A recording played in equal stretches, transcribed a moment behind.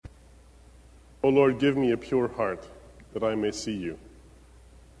O Lord, give me a pure heart, that I may see you,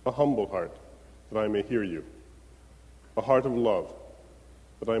 a humble heart, that I may hear you, a heart of love,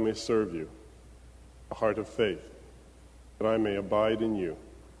 that I may serve you, a heart of faith, that I may abide in you.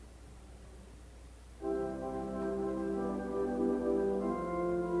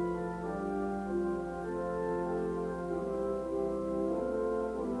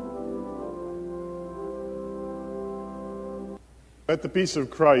 Let the peace of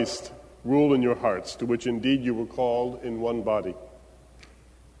Christ rule in your hearts, to which indeed you were called in one body.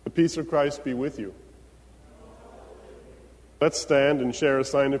 The peace of Christ be with you. Let's stand and share a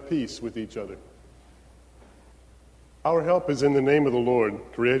sign of peace with each other. Our help is in the name of the Lord,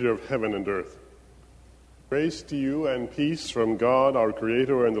 creator of heaven and earth. Grace to you and peace from God, our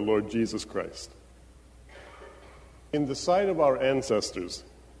Creator, and the Lord Jesus Christ. In the sight of our ancestors,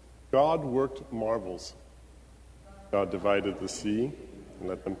 God worked marvels. God divided the sea and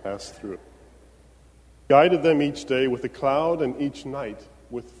let them pass through it. Guided them each day with a cloud and each night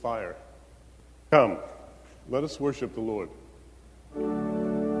with fire. Come, let us worship the Lord.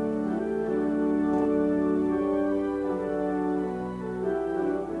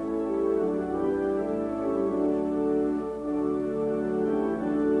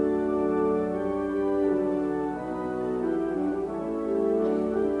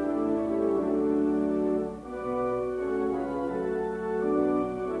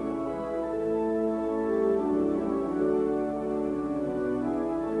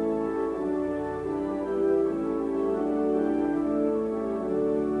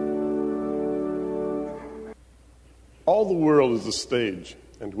 All the world is a stage,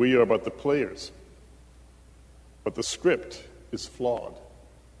 and we are but the players. But the script is flawed,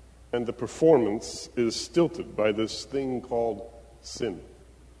 and the performance is stilted by this thing called sin.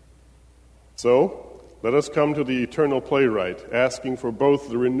 So, let us come to the eternal playwright, asking for both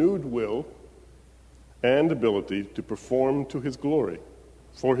the renewed will and ability to perform to his glory,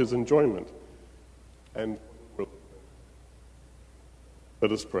 for his enjoyment, and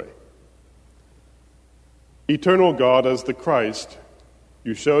let us pray. Eternal God, as the Christ,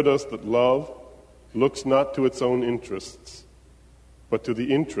 you showed us that love looks not to its own interests, but to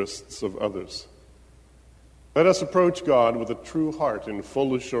the interests of others. Let us approach God with a true heart in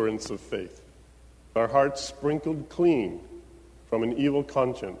full assurance of faith, our hearts sprinkled clean from an evil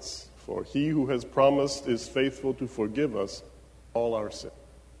conscience, for he who has promised is faithful to forgive us all our sins.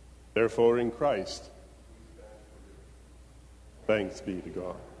 Therefore, in Christ, thanks be to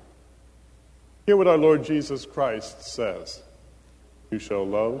God. Hear what our Lord Jesus Christ says. You shall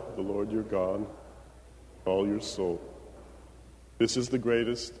love the Lord your God with all your soul. This is the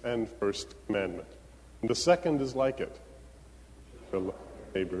greatest and first commandment. And the second is like it. You shall love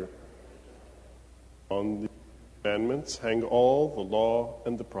your neighbor. On the commandments hang all the law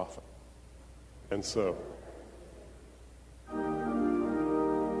and the prophet. And so,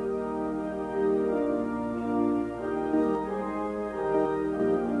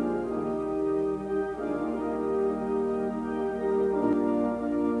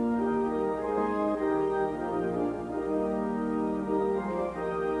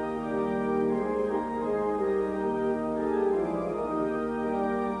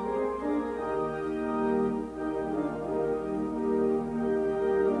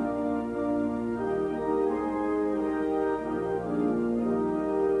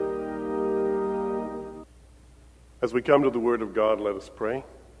 as we come to the Word of God, let us pray.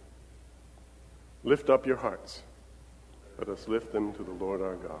 Lift up your hearts. Let us lift them to the Lord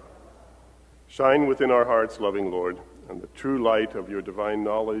our God. Shine within our hearts, loving Lord, and the true light of your divine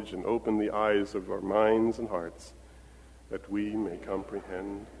knowledge, and open the eyes of our minds and hearts, that we may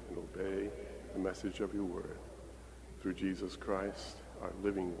comprehend and obey the message of your word. Through Jesus Christ, our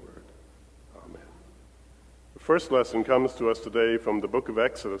living word. Amen. The first lesson comes to us today from the book of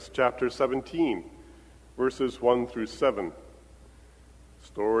Exodus, chapter 17, verses 1 through 7.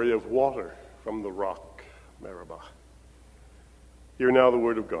 Story of water from the rock, Meribah. Hear now the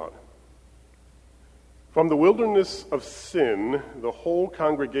word of God. From the wilderness of Sin, the whole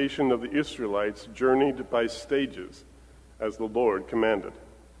congregation of the Israelites journeyed by stages, as the Lord commanded.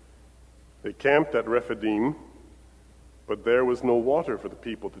 They camped at Rephidim, but there was no water for the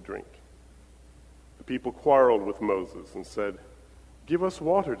people to drink. The people quarreled with Moses and said, "Give us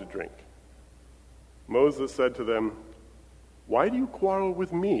water to drink." Moses said to them, "Why do you quarrel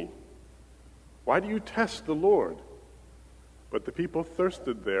with me? Why do you test the Lord?" But the people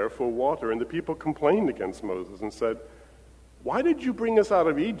thirsted there for water, and the people complained against Moses and said, "Why did you bring us out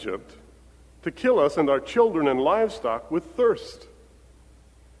of Egypt to kill us and our children and livestock with thirst?"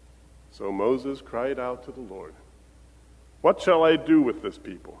 So Moses cried out to the Lord, "What shall I do with this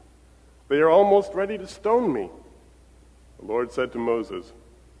people? They are almost ready to stone me." The Lord said to Moses,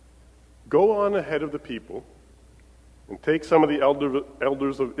 "Go on ahead of the people and take some of the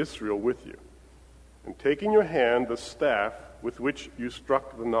elders of Israel with you, and take in your hand the staff with which you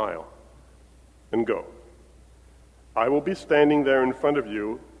struck the Nile, and go. I will be standing there in front of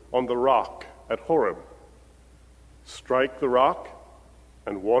you on the rock at Horeb. Strike the rock,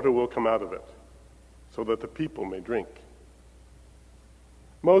 and water will come out of it, so that the people may drink."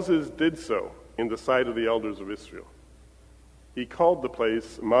 Moses did so in the sight of the elders of Israel. He called the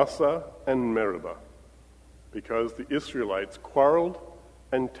place Massah and Meribah, because the Israelites quarreled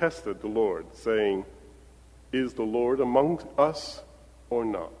and tested the Lord, saying, "Is the Lord among us or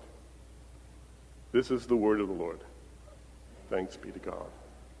not?" This is the word of the Lord. Thanks be to God.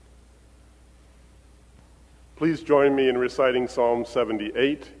 Please join me in reciting Psalm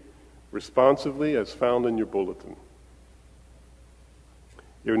 78 responsively as found in your bulletin.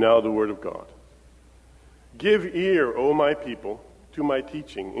 Hear now the word of God. "Give ear, O my people, to my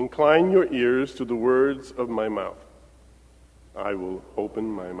teaching. Incline your ears to the words of my mouth. I will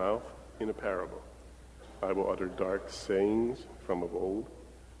open my mouth in a parable. I will utter dark sayings from of old,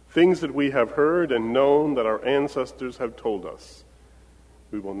 things that we have heard and known that our ancestors have told us.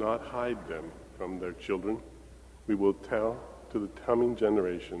 We will not hide them from their children. We will tell to the coming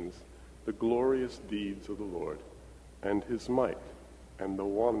generations the glorious deeds of the Lord and his might and the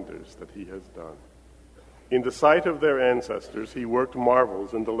wonders that he has done. In the sight of their ancestors he worked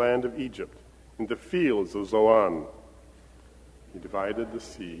marvels in the land of Egypt, in the fields of Zoan. He divided the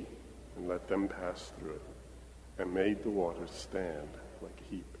sea and let them pass through it, and made the waters stand like a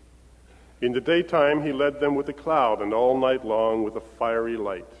heap. In the daytime he led them with a cloud, and all night long with a fiery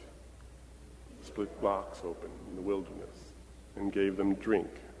light. Split rocks open in the wilderness, and gave them drink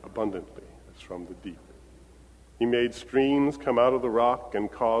abundantly as from the deep. He made streams come out of the rock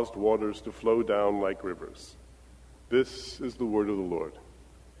and caused waters to flow down like rivers. This is the word of the Lord.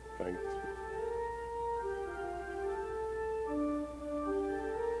 Thanks.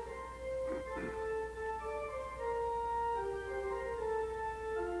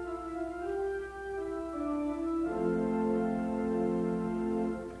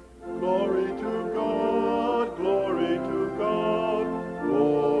 Glory to God, glory to God,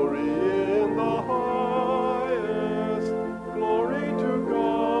 glory in the highest. Glory to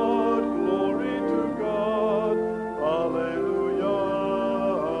God, glory to God. Alleluia,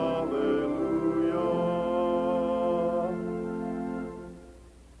 alleluia.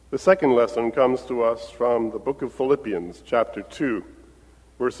 The second lesson comes to us from the book of Philippians, chapter 2,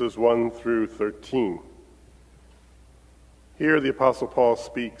 verses 1 through 13. Here the Apostle Paul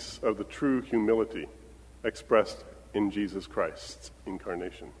speaks of the true humility expressed in Jesus Christ's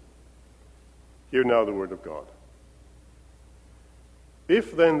incarnation. Hear now the word of God.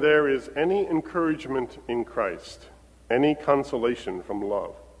 If then there is any encouragement in Christ, any consolation from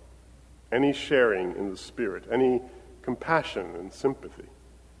love, any sharing in the Spirit, any compassion and sympathy,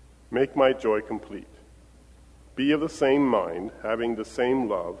 make my joy complete. Be of the same mind, having the same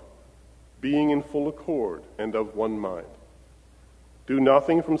love, being in full accord and of one mind. Do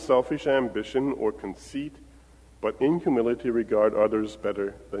nothing from selfish ambition or conceit, but in humility regard others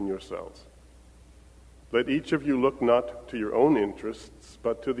better than yourselves. Let each of you look not to your own interests,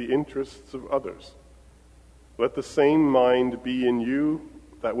 but to the interests of others. Let the same mind be in you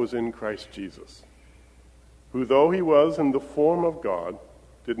that was in Christ Jesus, who, though he was in the form of God,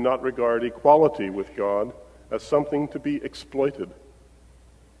 did not regard equality with God as something to be exploited,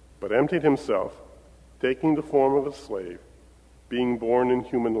 but emptied himself, taking the form of a slave, being born in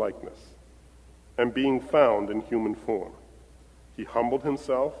human likeness, and being found in human form. He humbled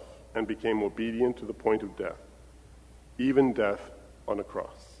himself and became obedient to the point of death, even death on a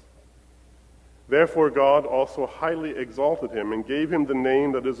cross. Therefore God also highly exalted him and gave him the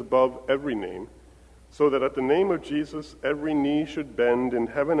name that is above every name, so that at the name of Jesus every knee should bend in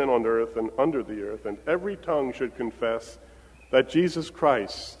heaven and on earth and under the earth, and every tongue should confess that Jesus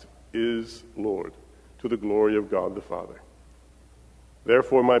Christ is Lord, to the glory of God the Father.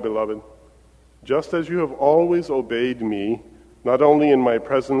 Therefore, my beloved, just as you have always obeyed me, not only in my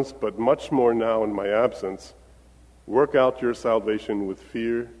presence, but much more now in my absence, work out your salvation with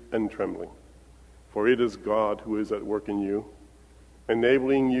fear and trembling. For it is God who is at work in you,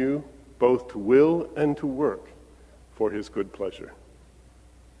 enabling you both to will and to work for his good pleasure.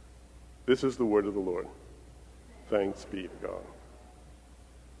 This is the word of the Lord. Thanks be to God.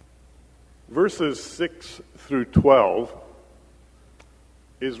 Verses 6 through 12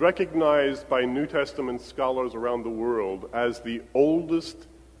 is recognized by New Testament scholars around the world as the oldest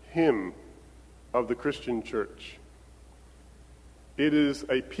hymn of the Christian church. It is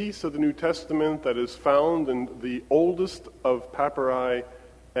a piece of the New Testament that is found in the oldest of papyri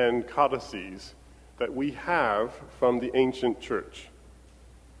and codices that we have from the ancient church.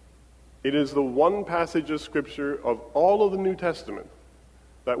 It is the one passage of Scripture of all of the New Testament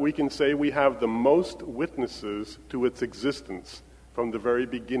that we can say we have the most witnesses to its existence from the very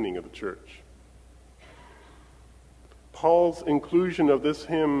beginning of the church. Paul's inclusion of this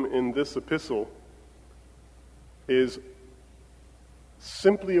hymn in this epistle is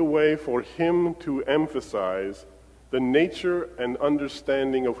simply a way for him to emphasize the nature and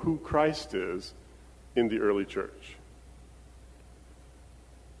understanding of who Christ is in the early church.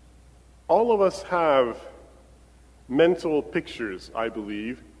 All of us have mental pictures, I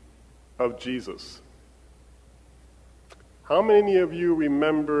believe, of Jesus. How many of you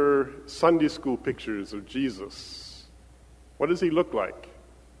remember Sunday school pictures of Jesus? What does he look like?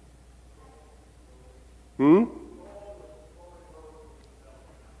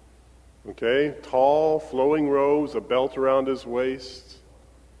 Okay, tall, flowing robes, a belt around his waist,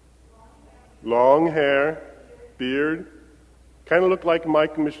 long hair, beard. Kind of looked like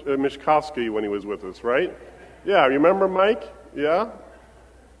Mike Mishkovsky when he was with us, right? Yeah, remember Mike? Yeah?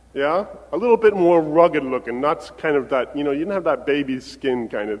 Yeah? A little bit more rugged looking, not kind of that, you didn't have that baby skin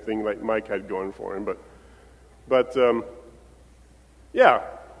kind of thing like Mike had going for him, but yeah,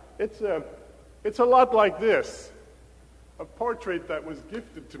 it's a lot like this, a portrait that was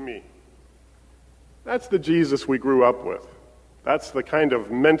gifted to me. That's the Jesus we grew up with. That's the kind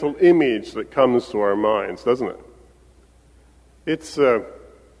of mental image that comes to our minds, doesn't it? It's a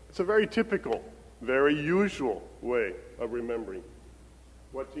very typical, very usual way of remembering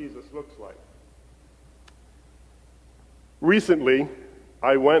what Jesus looks like. Recently,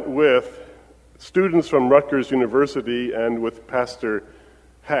 I went with students from Rutgers University and with Pastor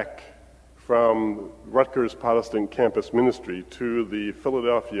Heck from Rutgers Protestant Campus Ministry to the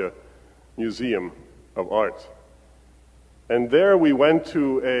Philadelphia Museum of Art. And there we went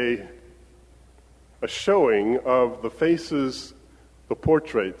to a showing of the faces, the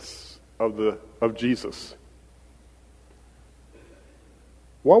portraits of Jesus.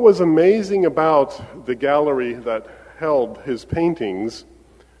 What was amazing about the gallery that held his paintings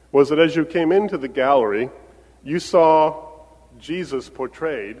was that as you came into the gallery, you saw Jesus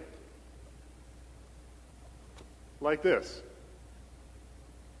portrayed like this.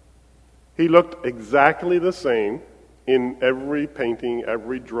 He looked exactly the same in every painting,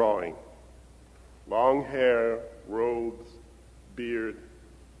 every drawing. Long hair, robes, beard.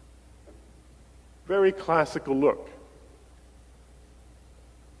 Very classical look.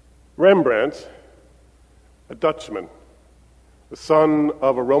 Rembrandt, a Dutchman, the son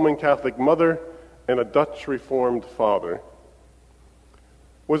of a Roman Catholic mother and a Dutch Reformed father,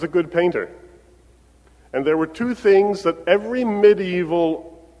 was a good painter. And there were two things that every medieval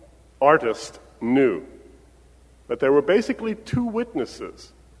artist knew, that there were basically two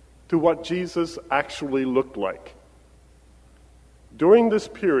witnesses to what Jesus actually looked like. During this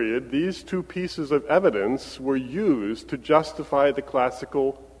period, these two pieces of evidence were used to justify the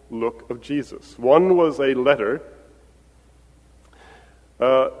classical look of Jesus. One was a letter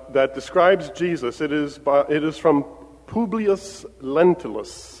that describes Jesus. It is from Publius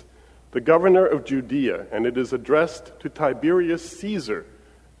Lentulus, the governor of Judea, and it is addressed to Tiberius Caesar,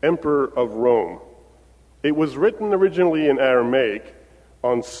 emperor of Rome. It was written originally in Aramaic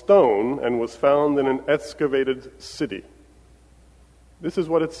on stone and was found in an excavated city. This is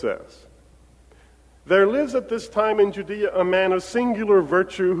what it says. There lives at this time in Judea a man of singular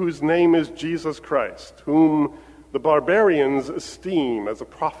virtue whose name is Jesus Christ, whom the barbarians esteem as a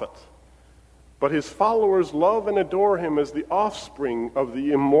prophet. But his followers love and adore him as the offspring of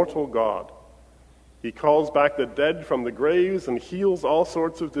the immortal God. He calls back the dead from the graves and heals all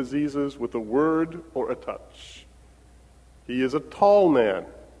sorts of diseases with a word or a touch. He is a tall man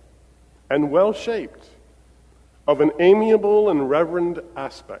and well-shaped, of an amiable and reverend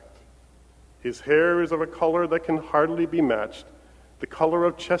aspect. His hair is of a color that can hardly be matched, the color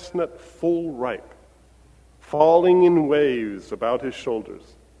of chestnut full ripe, falling in waves about his shoulders.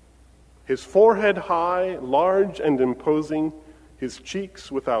 His forehead high, large and imposing, his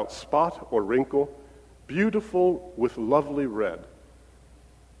cheeks without spot or wrinkle, beautiful with lovely red.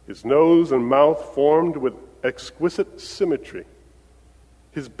 His nose and mouth formed with exquisite symmetry.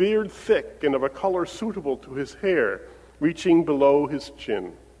 His beard thick and of a color suitable to his hair, reaching below his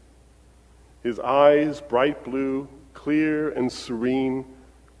chin. His eyes, bright blue, clear and serene,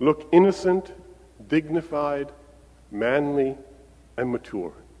 look innocent, dignified, manly, and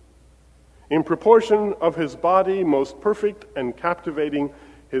mature. In proportion of his body, most perfect and captivating,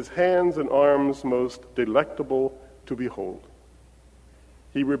 his hands and arms most delectable to behold.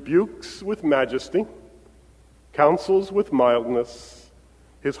 He rebukes with majesty, counsels with mildness,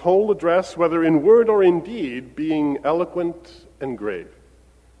 his whole address, whether in word or in deed, being eloquent and grave.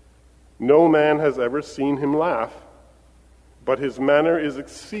 No man has ever seen him laugh, but his manner is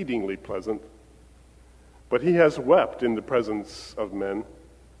exceedingly pleasant. But he has wept in the presence of men.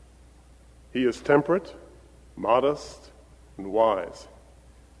 He is temperate, modest, and wise.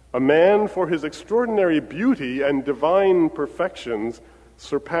 A man for his extraordinary beauty and divine perfections,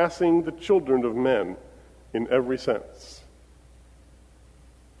 surpassing the children of men in every sense.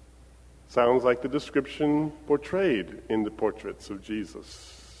 Sounds like the description portrayed in the portraits of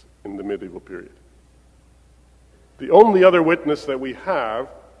Jesus in the medieval period. The only other witness that we have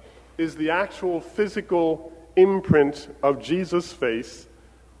is the actual physical imprint of Jesus' face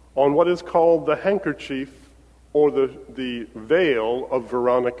on what is called the handkerchief or the veil of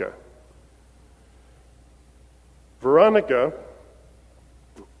Veronica. Veronica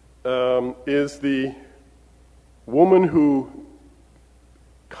is the woman who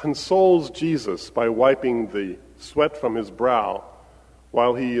consoles Jesus by wiping the sweat from his brow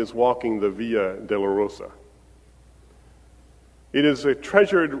while he is walking the Via Dolorosa. It is a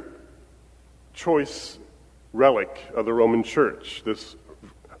treasured choice relic of the Roman Church, this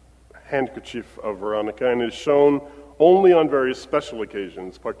handkerchief of Veronica, and is shown only on very special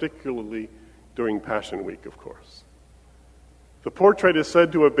occasions, particularly during Passion Week, of course. The portrait is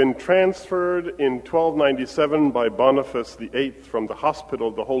said to have been transferred in 1297 by Boniface VIII from the Hospital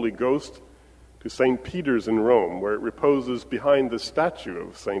of the Holy Ghost to St. Peter's in Rome, where it reposes behind the statue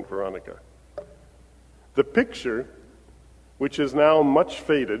of St. Veronica. The picture, which is now much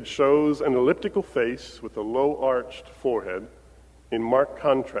faded, shows an elliptical face with a low-arched forehead in marked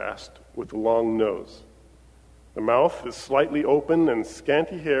contrast with the long nose. The mouth is slightly open and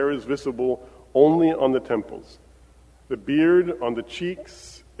scanty hair is visible only on the temples. The beard on the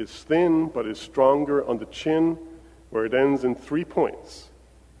cheeks is thin but is stronger on the chin, where it ends in 3 points,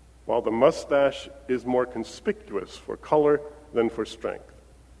 while the mustache is more conspicuous for color than for strength.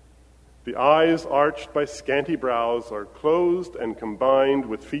 The eyes, arched by scanty brows, are closed and combined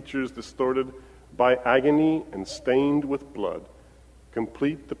with features distorted by agony and stained with blood,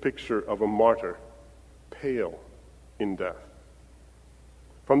 complete the picture of a martyr, pale in death.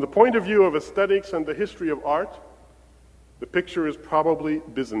 From the point of view of aesthetics and the history of art, the picture is probably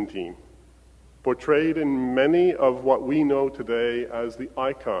Byzantine, portrayed in many of what we know today as the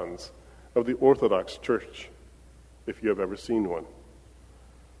icons of the Orthodox Church, if you have ever seen one.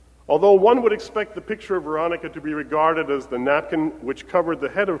 Although one would expect the picture of Veronica to be regarded as the napkin which covered the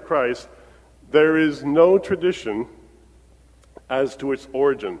head of Christ, there is no tradition as to its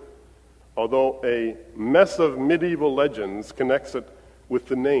origin, although a mess of medieval legends connects it with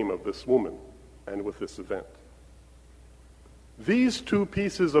the name of this woman and with this event. These two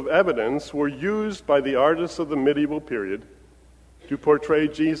pieces of evidence were used by the artists of the medieval period to portray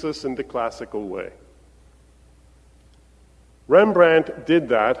Jesus in the classical way. Rembrandt did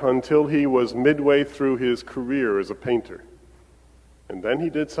that until he was midway through his career as a painter. And then he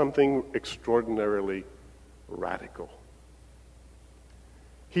did something extraordinarily radical.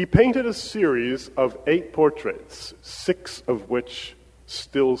 He painted a series of 8 portraits, 6 of which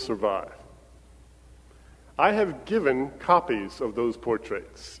still survive. I have given copies of those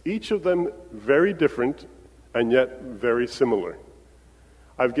portraits, each of them very different and yet very similar.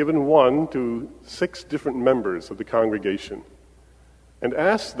 I've given one to 6 different members of the congregation and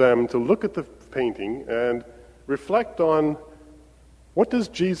asked them to look at the painting and reflect on what does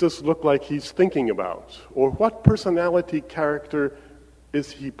Jesus look like he's thinking about, or what personality character is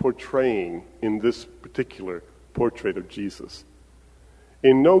he portraying in this particular portrait of Jesus.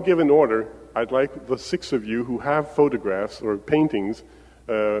 In no given order, I'd like the 6 of you who have photographs or paintings,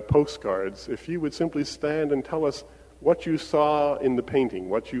 postcards, if you would simply stand and tell us what you saw in the painting,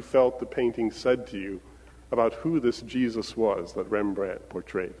 what you felt the painting said to you about who this Jesus was that Rembrandt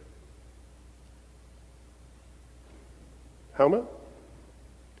portrayed. Helma?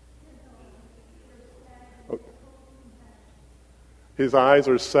 His eyes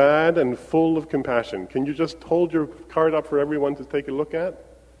are sad and full of compassion. Can you just hold your card up for everyone to take a look at?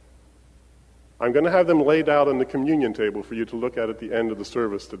 I'm going to have them laid out on the communion table for you to look at the end of the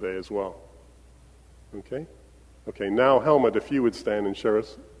service today as well. Okay? Okay, now Helmut, if you would stand and share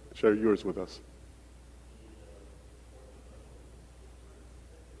yours with us.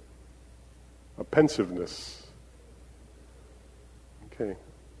 A pensiveness. Okay.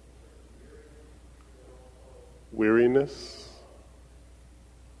 Weariness.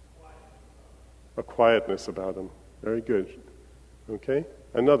 A quietness about him. Very good. Okay?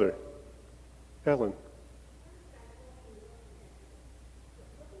 Another. Helen.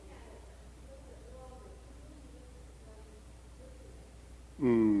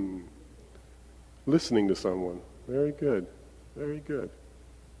 Listening to someone. Very good. Very good.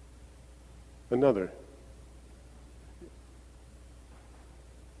 Another.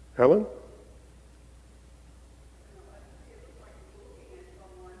 Helen?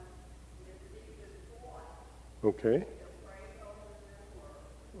 Okay.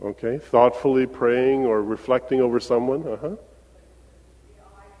 Okay. Thoughtfully praying or reflecting over someone. Uh-huh.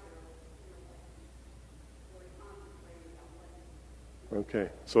 Okay.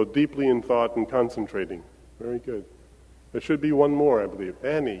 So deeply in thought and concentrating. Very good. There should be one more, I believe.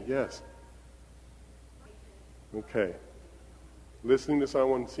 Annie, yes. Okay. Listening to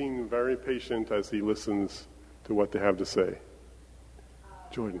someone, seeming very patient as he listens to what they have to say.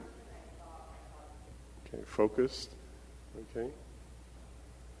 Jordan. Okay, focused. Okay.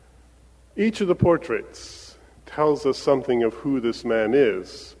 Each of the portraits tells us something of who this man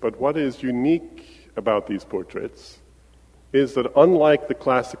is, but what is unique about these portraits is that unlike the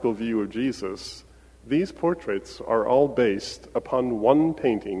classical view of Jesus, these portraits are all based upon one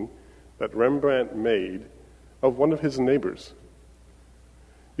painting that Rembrandt made of one of his neighbors.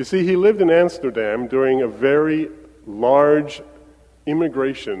 You see, he lived in Amsterdam during a very large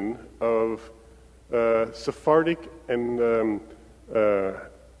immigration of Sephardic and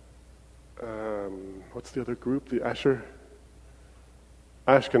what's the other group? The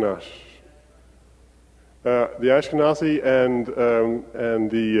Ashkenaz. The Ashkenazi and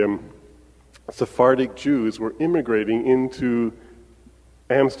the Sephardic Jews were immigrating into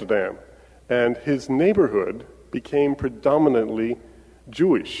Amsterdam, and his neighborhood became predominantly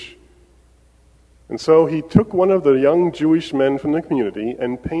Jewish. And so he took one of the young Jewish men from the community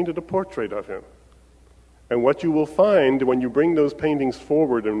and painted a portrait of him. And what you will find when you bring those paintings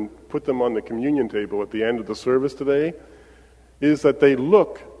forward and put them on the communion table at the end of the service today is that they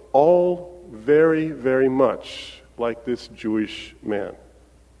look all very, very much like this Jewish man.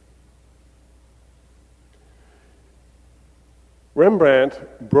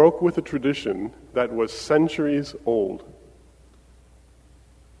 Rembrandt broke with a tradition that was centuries old.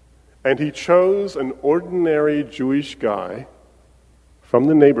 And he chose an ordinary Jewish guy from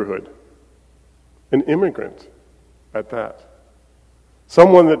the neighborhood, an immigrant at that.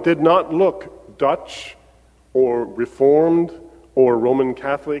 Someone that did not look Dutch or Reformed or Roman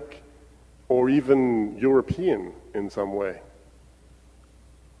Catholic or even European in some way.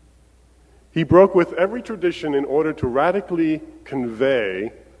 He broke with every tradition in order to radically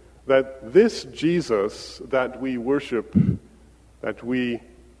convey that this Jesus that we worship, that we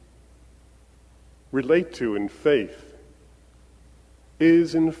relate to in faith,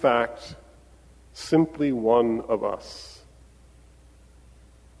 is in fact simply one of us.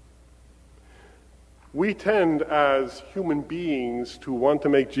 We tend as human beings to want to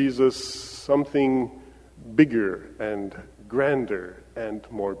make Jesus something bigger and grander and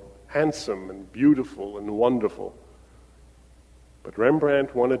more handsome and beautiful and wonderful. But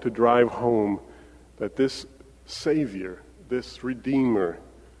Rembrandt wanted to drive home that this Savior, this Redeemer,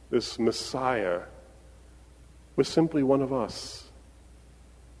 this Messiah was simply one of us.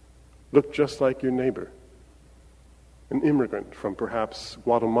 Looked just like your neighbor, an immigrant from perhaps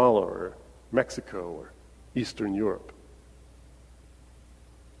Guatemala or Mexico or Eastern Europe.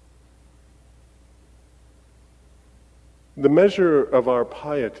 The measure of our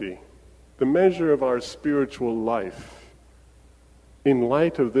piety, the measure of our spiritual life, in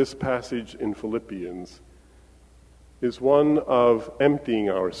light of this passage in Philippians, is one of emptying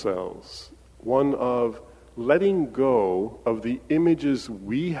ourselves, one of letting go of the images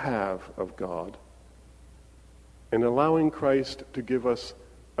we have of God and allowing Christ to give us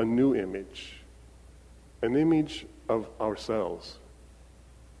a new image, an image of ourselves,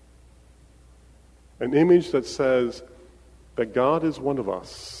 an image that says that God is one of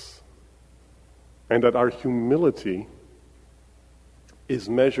us and that our humility is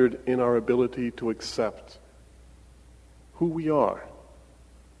measured in our ability to accept who we are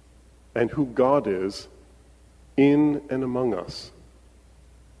and who God is in and among us.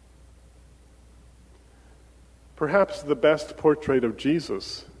 Perhaps the best portrait of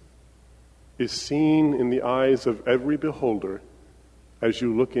Jesus is seen in the eyes of every beholder as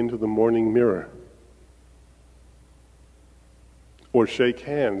you look into the morning mirror or shake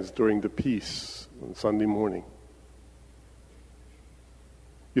hands during the peace on Sunday morning.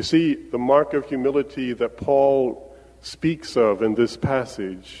 You see, the mark of humility that Paul speaks of in this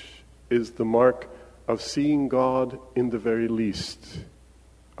passage is the mark of seeing God in the very least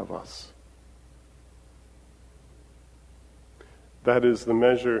of us. That is the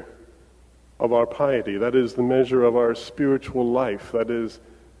measure of our piety. That is the measure of our spiritual life. That is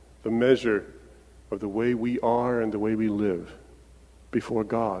the measure of the way we are and the way we live before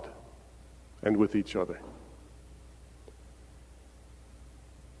God and with each other.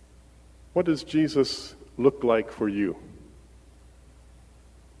 What does Jesus look like for you?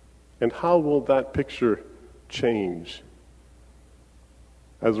 And how will that picture change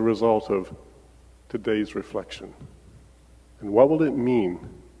as a result of today's reflection? And what will it mean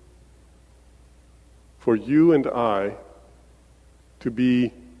for you and I to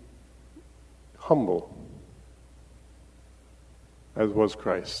be humble as was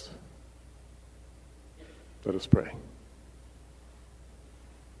Christ? Let us pray.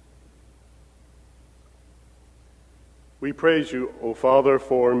 We praise you, O Father,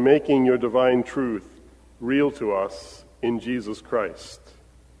 for making your divine truth real to us in Jesus Christ.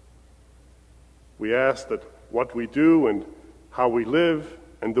 We ask that what we do and how we live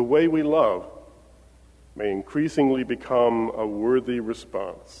and the way we love may increasingly become a worthy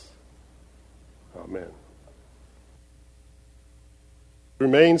response. Amen.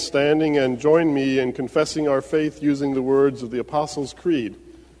 Remain standing and join me in confessing our faith using the words of the Apostles' Creed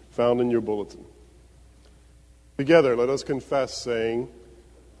found in your bulletin. Together, let us confess, saying,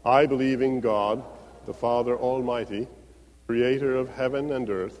 I believe in God, the Father Almighty, creator of heaven and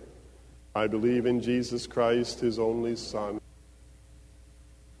earth. I believe in Jesus Christ, his only Son.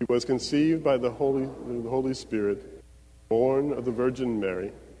 He was conceived by the Holy Spirit, born of the Virgin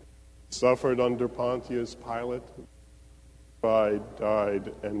Mary, suffered under Pontius Pilate,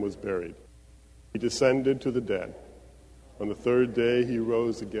 died, and was buried. He descended to the dead. On the third day he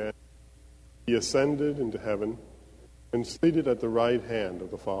rose again. He ascended into heaven and seated at the right hand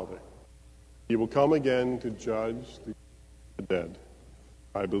of the Father. He will come again to judge the dead.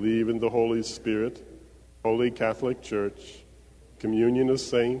 I believe in the Holy Spirit, Holy Catholic Church, communion of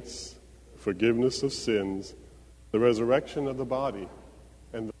saints, forgiveness of sins, the resurrection of the body,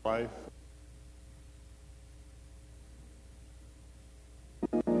 and the life.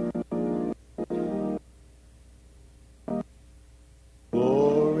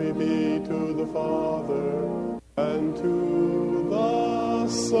 Glory be to the Father, and to the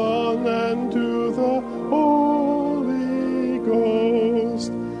Son, and to the Holy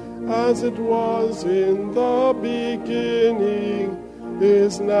Ghost, as it was in the beginning,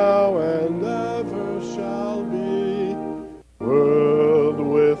 is now, and ever shall be, world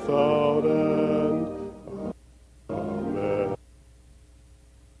without end. Amen.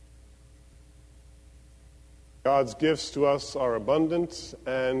 God's gifts to us are abundant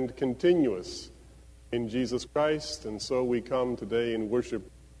and continuous in Jesus Christ, and so we come today in worship,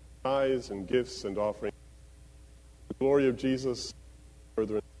 tithes and gifts and offerings. The glory of Jesus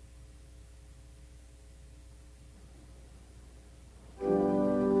further.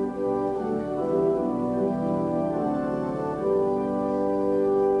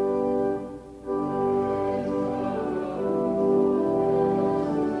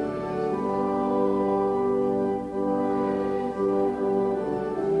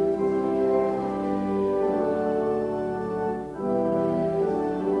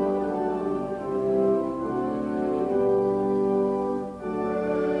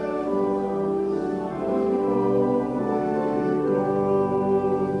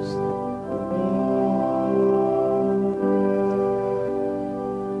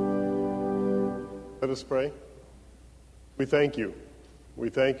 Let us pray. We thank you. We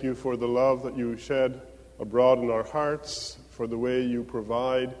thank you for the love that you shed abroad in our hearts, for the way you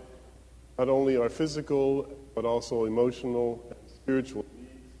provide not only our physical, but also emotional and spiritual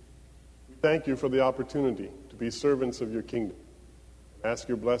needs. We thank you for the opportunity to be servants of your kingdom. Ask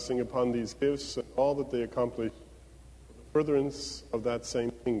your blessing upon these gifts and all that they accomplish for the furtherance of that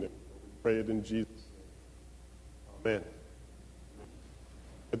same kingdom. We pray it in Jesus' name. Amen.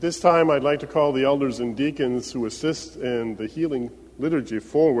 At this time, I'd like to call the elders and deacons who assist in the healing liturgy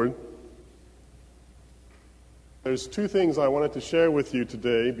forward. There's two things I wanted to share with you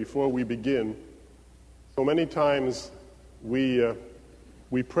today before we begin. So many times we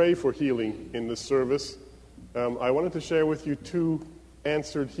pray for healing in this service. I wanted to share with you two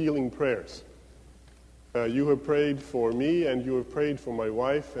answered healing prayers. You have prayed for me and you have prayed for my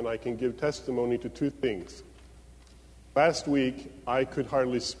wife, and I can give testimony to two things. Last week, I could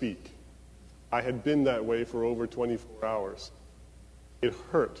hardly speak. I had been that way for over 24 hours. It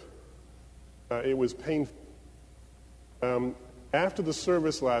hurt. It was painful. After the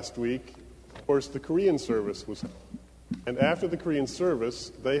service last week, of course, the Korean service was held. And after the Korean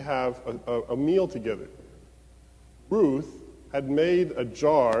service, they have a meal together. Ruth had made a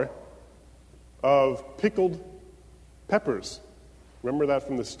jar of pickled peppers. Remember that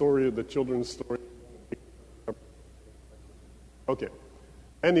from the story of the children's story? Okay.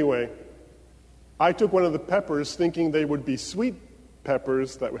 Anyway, I took one of the peppers thinking they would be sweet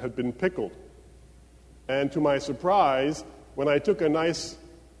peppers that had been pickled. And to my surprise, when I took a nice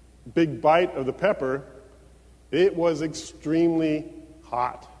big bite of the pepper, it was extremely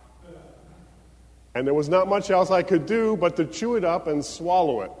hot. And there was not much else I could do but to chew it up and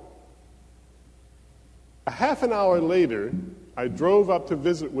swallow it. A half an hour later, I drove up to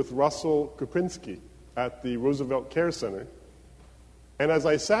visit with Russell Koprinski at the Roosevelt Care Center. And as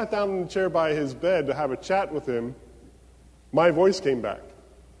I sat down in the chair by his bed to have a chat with him, my voice came back,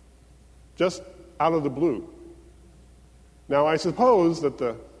 just out of the blue. Now, I suppose that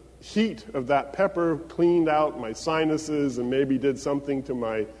the heat of that pepper cleaned out my sinuses and maybe did something to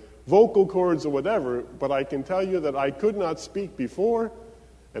my vocal cords or whatever, but I can tell you that I could not speak before,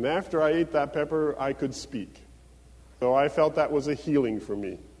 and after I ate that pepper, I could speak. So I felt that was a healing for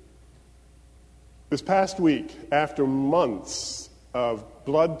me. This past week, after months of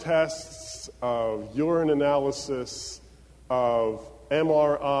blood tests, of urine analysis, of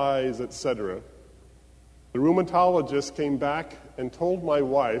MRIs, etc., the rheumatologist came back and told my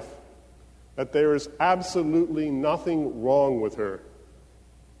wife that there is absolutely nothing wrong with her.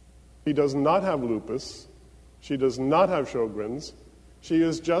 She does not have lupus. She does not have Sjogren's. She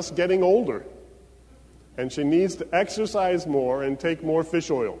is just getting older. And she needs to exercise more and take more fish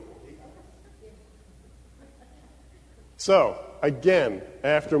oil. So, again,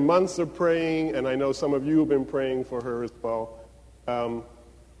 after months of praying, and I know some of you have been praying for her as well,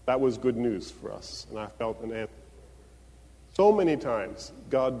 that was good news for us, and I felt an answer. So many times,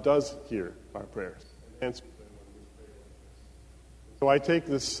 God does hear our prayers and answer them. So I take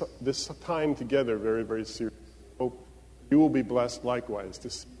this time together very, very seriously. Hope you will be blessed likewise to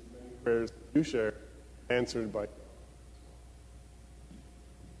see many prayers you share answered by.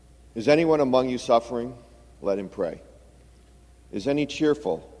 Is anyone among you suffering? Let him pray. Is any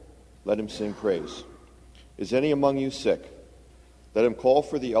cheerful? Let him sing praise. Is any among you sick? Let him call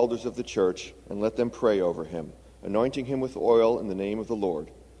for the elders of the church, and let them pray over him, anointing him with oil in the name of the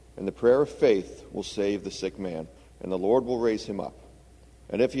Lord. And the prayer of faith will save the sick man, and the Lord will raise him up.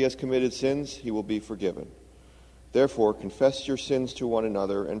 And if he has committed sins, he will be forgiven. Therefore, confess your sins to one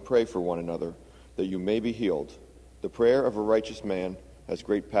another and pray for one another, that you may be healed. The prayer of a righteous man has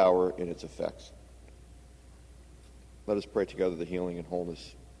great power in its effects. Let us pray together the healing and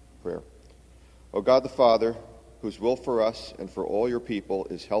wholeness prayer. O God the Father, whose will for us and for all your people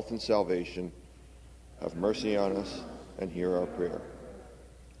is health and salvation, have mercy on us and hear our prayer.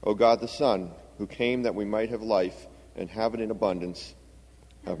 O God the Son, who came that we might have life and have it in abundance,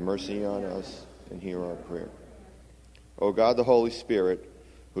 have mercy on us and hear our prayer. O God the Holy Spirit,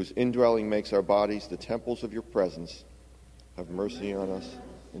 whose indwelling makes our bodies the temples of your presence, have mercy on us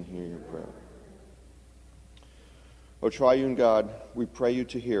and hear your prayer. O triune God, we pray you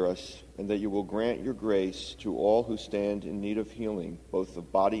to hear us, and that you will grant your grace to all who stand in need of healing, both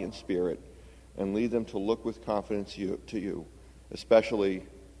of body and spirit, and lead them to look with confidence to you, especially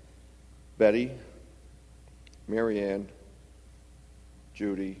Betty, Marianne,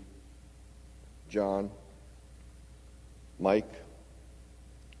 Judy, John, Mike,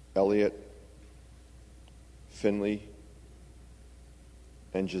 Elliot, Finley,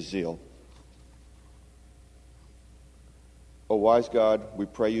 and Jazeel. O wise God, we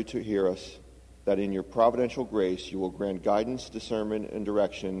pray you to hear us, that in your providential grace you will grant guidance, discernment, and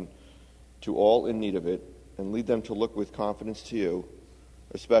direction to all in need of it, and lead them to look with confidence to you,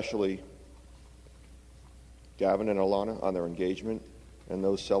 especially Gavin and Alana on their engagement and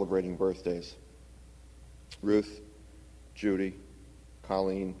those celebrating birthdays. Ruth, Judy,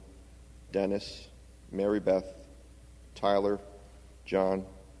 Colleen, Dennis, Mary Beth, Tyler, John,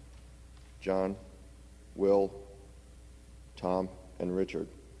 Will, Tom, and Richard.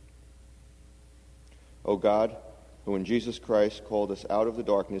 O God, who in Jesus Christ called us out of the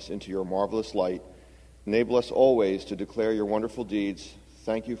darkness into your marvelous light, enable us always to declare your wonderful deeds,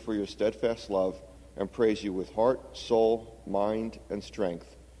 thank you for your steadfast love, and praise you with heart, soul, mind, and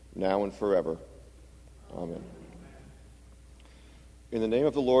strength, now and forever. Amen. In the name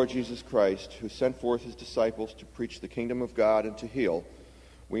of the Lord Jesus Christ, who sent forth his disciples to preach the kingdom of God and to heal,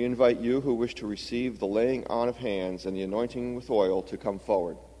 we invite you who wish to receive the laying on of hands and the anointing with oil to come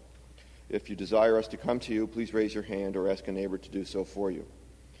forward. If you desire us to come to you, please raise your hand or ask a neighbor to do so for you.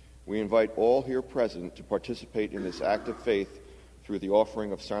 We invite all here present to participate in this act of faith through the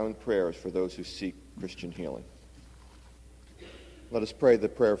offering of silent prayers for those who seek Christian healing. Let us pray the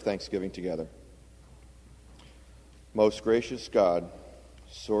prayer of thanksgiving together. Most gracious God,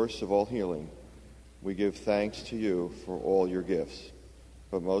 source of all healing, we give thanks to you for all your gifts,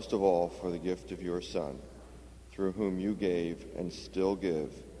 but most of all for the gift of your Son, through whom you gave and still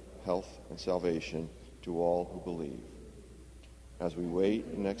give health and salvation to all who believe. As we wait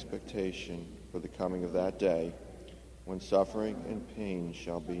in expectation for the coming of that day when suffering and pain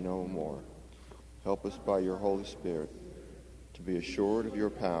shall be no more. Help us by your Holy Spirit to be assured of your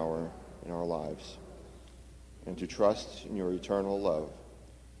power in our lives and to trust in your eternal love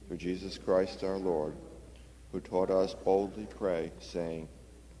through Jesus Christ our Lord, who taught us boldly pray, saying,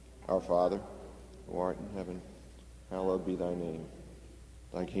 Our Father, who art in heaven, hallowed be thy name.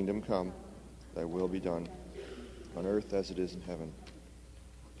 Thy kingdom come, thy will be done, on earth as it is in heaven.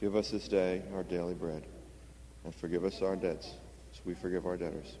 Give us this day our daily bread, and forgive us our debts, as we forgive our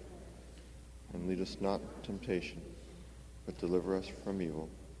debtors. And lead us not into temptation, but deliver us from evil.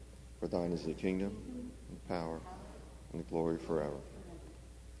 For thine is the kingdom, and power, and the glory forever.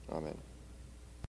 Amen.